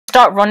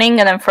start running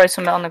and then throw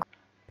something on the ground.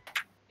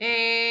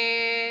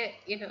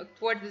 You know,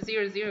 towards the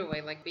 0-0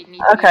 way, like we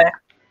need Okay.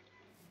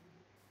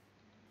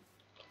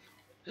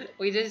 to...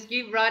 We just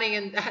keep running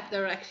in that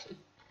direction.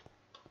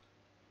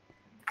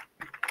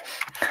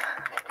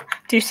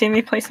 Do you see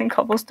me placing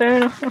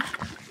cobblestone?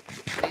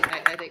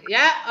 I think...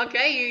 Yeah,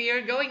 okay,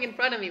 you're going in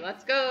front of me.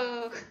 Let's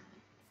go!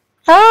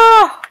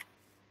 Ah!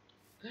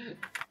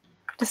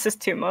 This is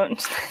too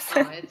much.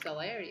 Oh, it's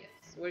hilarious.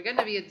 We're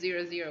gonna be at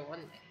 0-0 one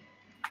day.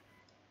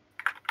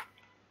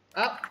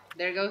 Oh,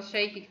 there goes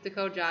Shaky to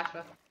code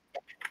Joshua.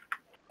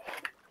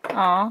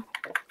 Aw.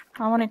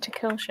 I wanted to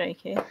kill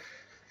Shaky.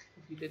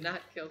 You did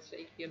not kill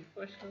Shaky,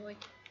 unfortunately.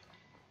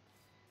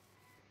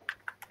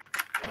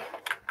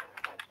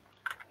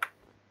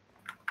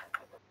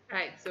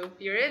 Alright, so if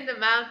you're in the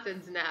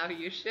mountains now,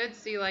 you should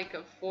see like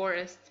a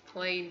forest,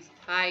 plains,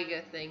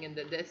 taiga thing in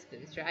the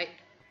distance, right?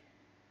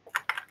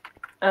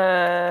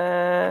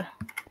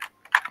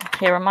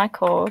 Here are my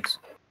codes.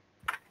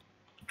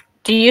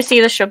 Do you see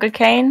the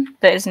sugarcane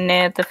that is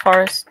near the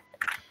forest?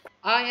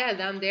 Oh yeah,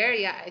 down there?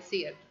 Yeah, I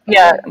see it.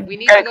 Yeah. We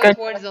need to go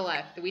towards the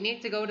left. We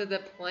need to go to the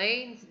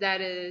plains that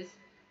is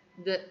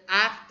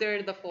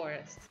after the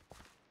forest.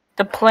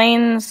 The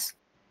plains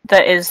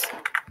that is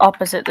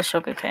opposite the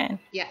sugarcane.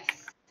 Yes.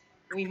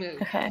 We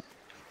move. Okay.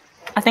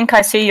 I think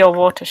I see your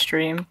water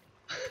stream.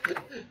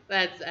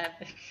 That's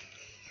epic.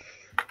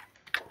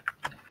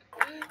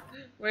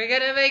 We're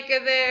gonna make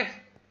it there.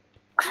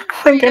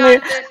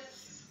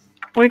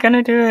 We're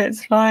gonna do it,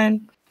 it's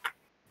fine.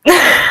 The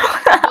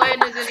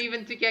plan isn't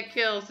even to get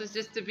kills, it's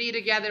just to be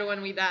together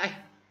when we die.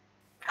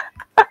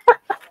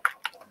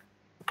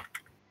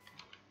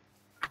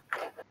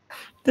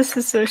 This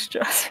is so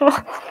stressful.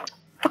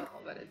 Oh,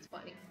 but it's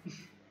funny.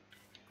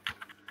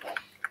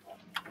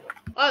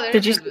 Oh,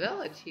 there's a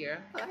village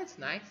here. Oh, that's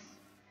nice.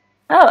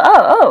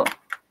 Oh.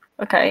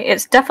 Okay,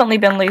 it's definitely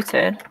been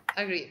looted.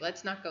 Agreed,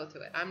 let's not go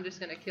to it. I'm just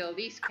gonna kill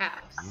these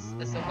cows.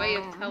 That's a way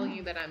of telling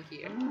you that I'm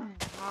here.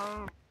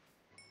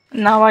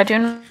 No, I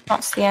do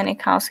not see any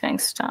cows getting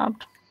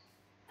stabbed.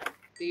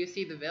 Do you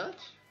see the village?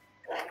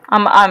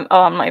 I'm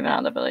not even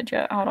at the village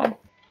yet. Hold on.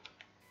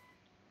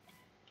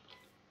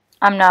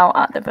 I'm now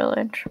at the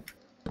village.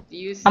 Do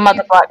you see... I'm at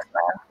the blacksmith.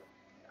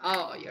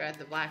 Oh, you're at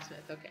the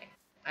blacksmith. Okay.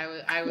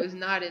 I was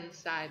not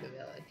inside the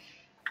village.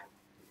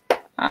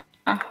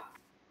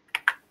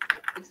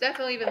 It's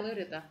definitely been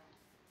looted though.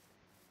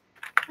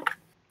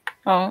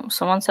 Oh,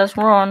 someone says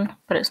run,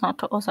 but it's not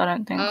to us. I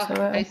don't think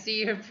so. I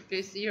see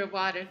your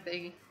water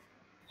thing.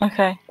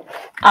 Okay,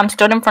 I'm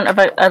stood in front of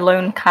a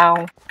lone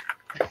cow.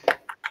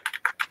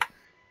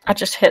 I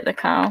just hit the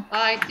cow. Oh,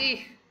 I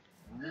see.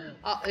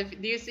 Oh,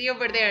 do you see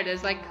over there?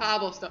 There's like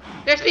cobblestone.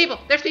 There's people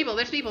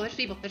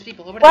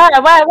over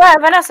there. Where,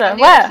 Vanessa?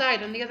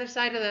 Where? On the other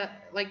side of the,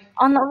 like...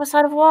 On the other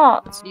side of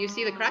what? Do you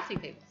see the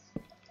crafting tables?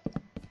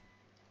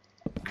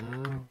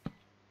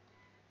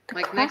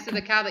 Like next to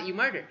the cow that you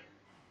murdered.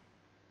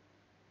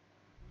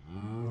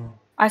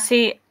 I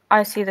see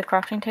the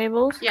crafting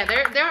tables. Yeah,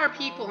 there are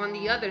people on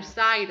the other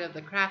side of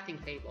the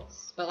crafting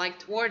tables, but like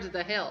towards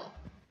the hill.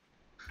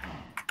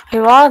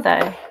 Who are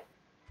they?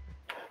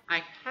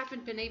 I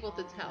haven't been able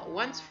to tell.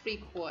 One's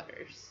 3/4.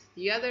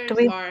 The others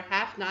are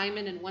half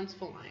diamond and one's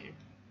full iron.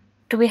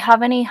 Do we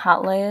have any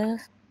hat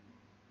layers?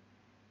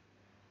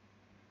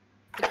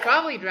 It's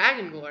probably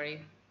Dragon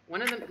Glory.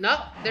 One of them. No,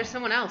 there's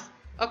someone else.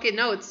 Okay,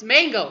 no, it's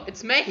Mango.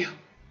 It's Mango.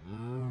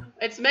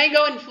 It's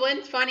Mango and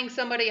Flint fighting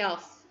somebody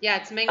else. Yeah,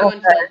 it's Mango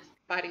and Flint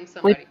fighting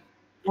somebody.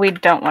 We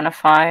don't want to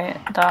fight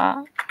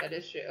that. That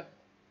is true.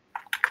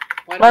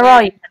 Where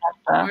are you?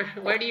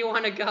 Where do you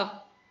want to go?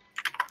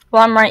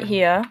 Well, I'm right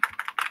here.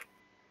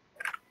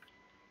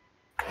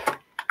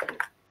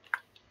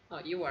 Oh,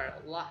 you are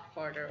a lot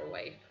farther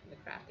away from the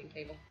crafting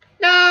table.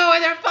 No,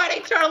 and they're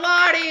fighting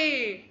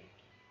Charlotte!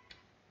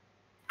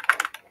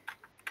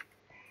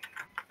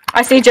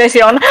 I see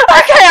JC on.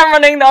 Okay, I'm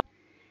running now.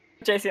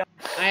 JC on.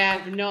 I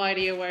have no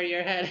idea where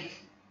you're heading.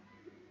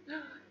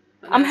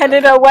 I'm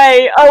headed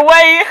away,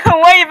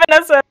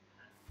 Vanessa.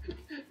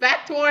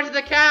 Back towards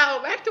the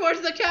cow. Back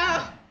towards the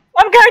cow.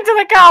 I'm going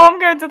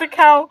to the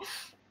cow.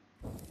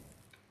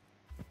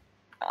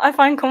 I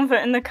find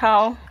comfort in the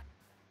cow.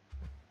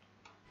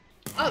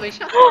 Oh, they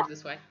shot towards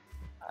this way.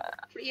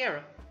 Free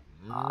arrow.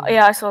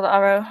 Yeah, I saw the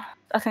arrow.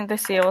 I think they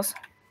see us.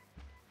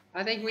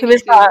 I think we Who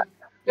is that?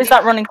 Who's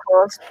that running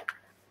towards?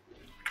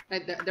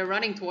 They're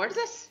running towards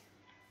us?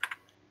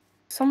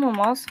 Someone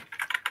was.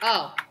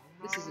 Oh,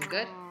 this isn't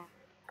good.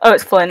 Oh,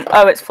 it's Flint.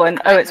 It's Flint.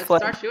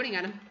 Start shooting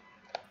at him.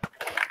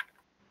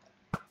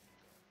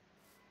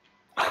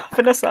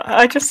 Vanessa,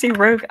 I just see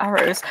rogue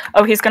arrows.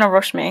 Oh, he's gonna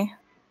rush me.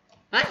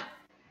 What?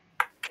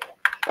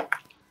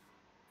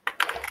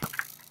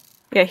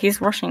 Yeah, he's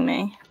rushing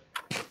me.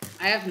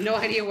 I have no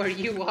idea where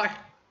you are.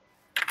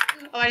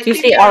 Oh, Do you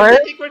see arrows?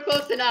 I think we're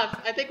close enough.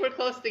 I think we're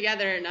close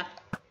together enough.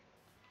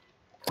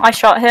 I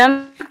shot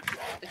him.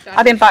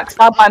 I've been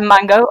backstabbed by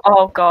Mango.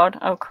 Oh god.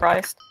 Oh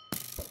Christ.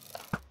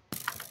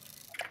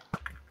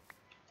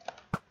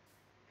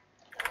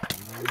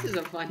 This is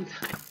a fun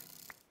time.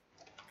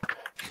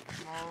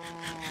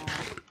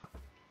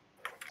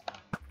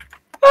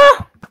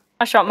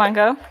 I shot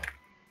Mango.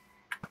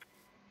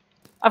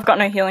 I've got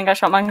no healing. I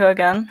shot Mango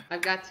again.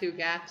 I've got 2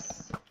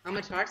 gaps. How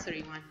much hearts are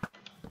you on?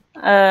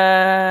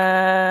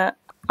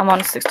 I'm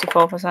on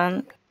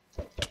 64%.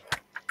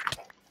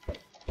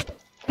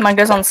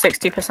 Mango's on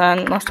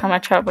 60%. Last time I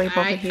checked, we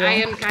probably heal. I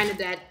am kind of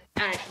dead.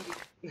 Alright.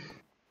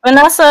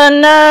 Vanessa,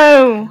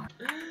 no!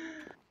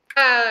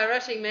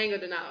 Rushing Mango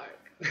did not work.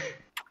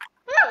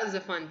 That was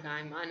a fun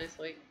time,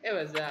 honestly. It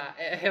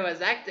was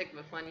hectic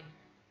but funny.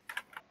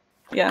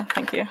 Yeah,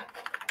 thank you.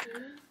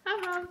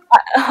 Hello.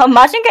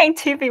 Imagine getting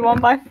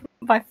 2v1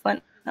 by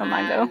Flint and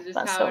Mango. Just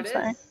That's how so it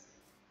insane. is.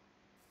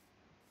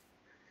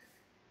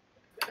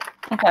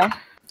 Okay.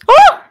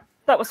 Oh!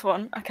 That was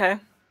fun. Okay.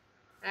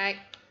 Alright,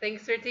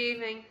 thanks for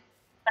teaming.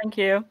 Thank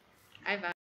you. Bye bye.